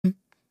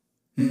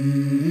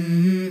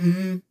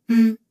Let's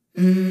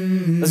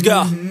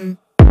go.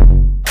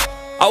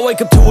 I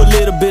wake up to a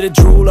little bit of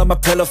drool on my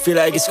pillow, feel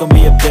like it's gonna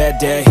be a bad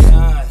day.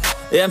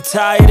 Yeah, I'm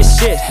tired of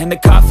shit, and the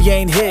coffee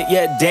ain't hit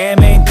yet,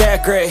 damn, ain't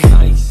that great.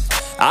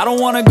 I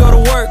don't wanna go to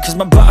work, cause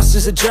my boss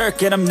is a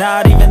jerk, and I'm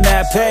not even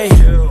that paid.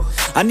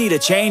 I need a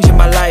change in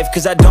my life,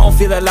 cause I don't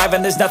feel alive,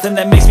 and there's nothing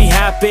that makes me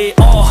happy.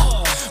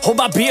 Hold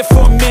my beer for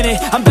a minute,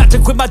 I'm about to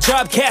quit my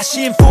job, cash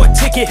in for a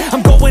ticket.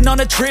 I'm going on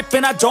a trip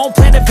and I don't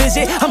plan to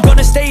visit. I'm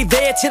gonna stay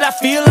there till I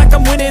feel like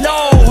I'm winning,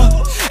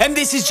 and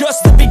this is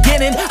just the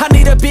beginning. I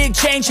need a big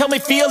change, help me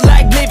feel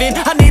like living.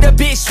 I need a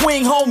big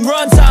swing, home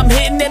runs I'm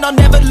hitting, and I'll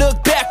never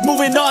look back,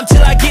 moving on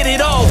till I get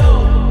it all.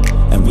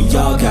 And we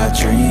all got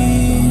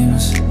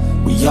dreams,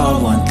 we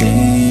all want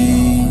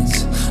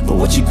things, but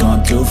what you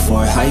gonna do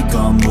for it? How you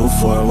gonna move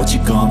for it? What you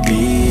gonna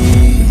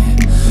be?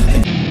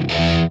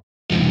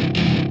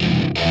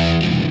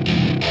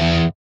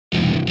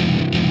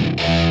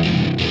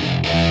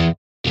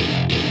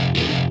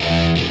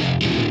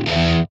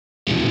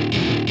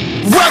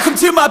 Welcome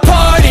to my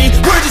party,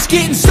 we're just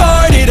getting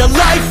started. A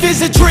life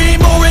is a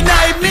dream or a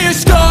nightmare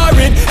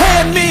scarring.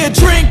 Hand me a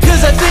drink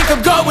cause I think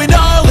I'm going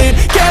all in.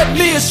 Get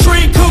me a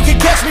shrink who can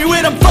catch me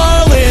when I'm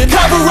falling.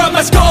 Cover up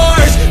my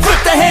scars, flip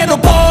the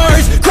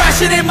handlebars,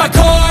 crashing in my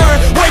car,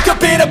 wake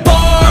up in a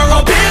bar.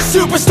 I'll be a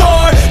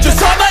superstar,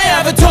 just on my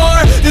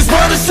avatar. This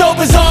world is so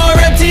bizarre,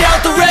 empty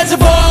out the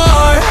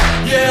reservoir.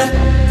 Yeah,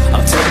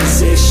 I'm taking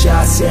 6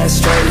 shots, yeah,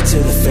 straight to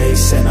the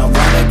face. And I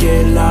wanna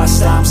get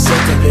lost, I'm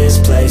sick of this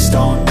place.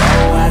 Don't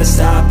know how to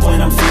stop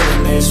when I'm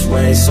feeling this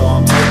way, so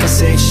I'm taking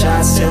 6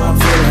 shots till I'm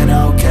feeling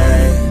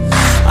okay.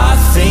 I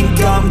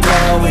think I'm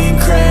going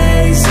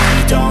crazy,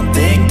 don't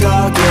think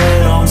I'll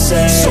get home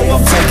safe. So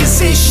I'm taking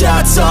 6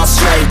 shots, all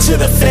straight to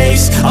the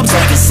face. I'm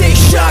taking 6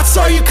 shots,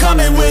 are you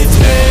coming with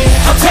me?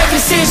 I'm taking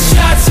 6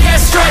 shots, yeah,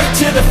 straight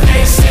to the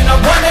face. And I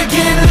wanna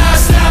get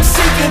lost, I'm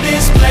sick of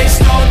this place.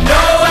 Don't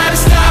know how to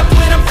stop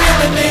when I'm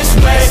feeling this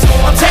way, so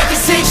I'm taking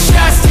 6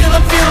 shots till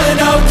I'm feeling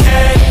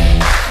okay.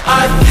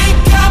 I think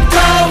I'm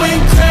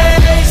going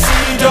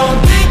crazy, don't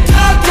think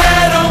I'll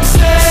get home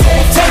safe. So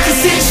I'm taking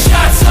 6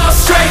 shots, all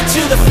straight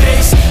to the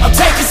face. I'm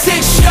taking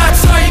 6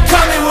 shots, are you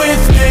coming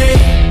with me?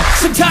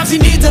 Sometimes you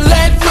need to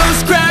let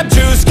loose, grab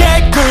juice,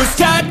 get goose,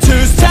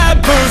 tattoos,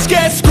 taboos,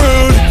 get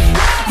screwed.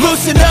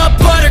 Loosen up,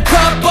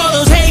 buttercup, all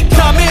those hate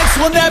comments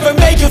will never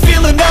make you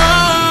feel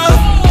enough.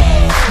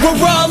 We're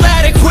all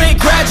adequate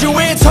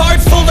graduates,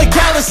 heart full of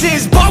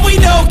calluses, but we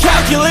know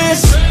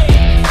calculus.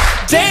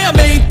 Damn,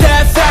 ain't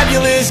that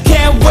fabulous?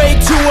 Can't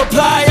wait to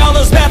apply all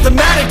those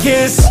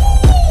mathematicus.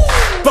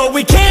 But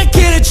we can't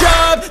get a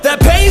job that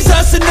pays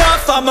us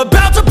enough, I'm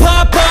about to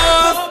pop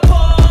off.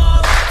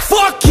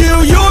 Fuck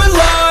you, you're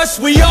lost,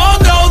 we all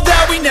know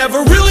that we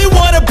never really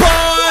want a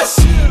boss.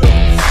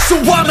 So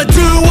I'ma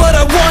do what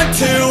I want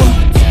to,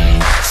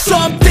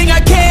 something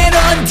I can't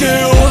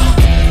undo.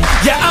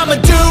 Yeah, I'ma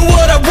do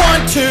what I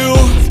want to,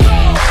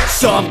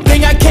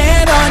 something I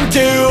can't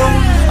undo.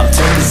 I'm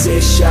taking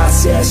 6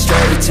 shots, yeah,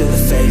 straight to the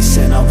face.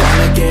 And I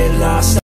wanna get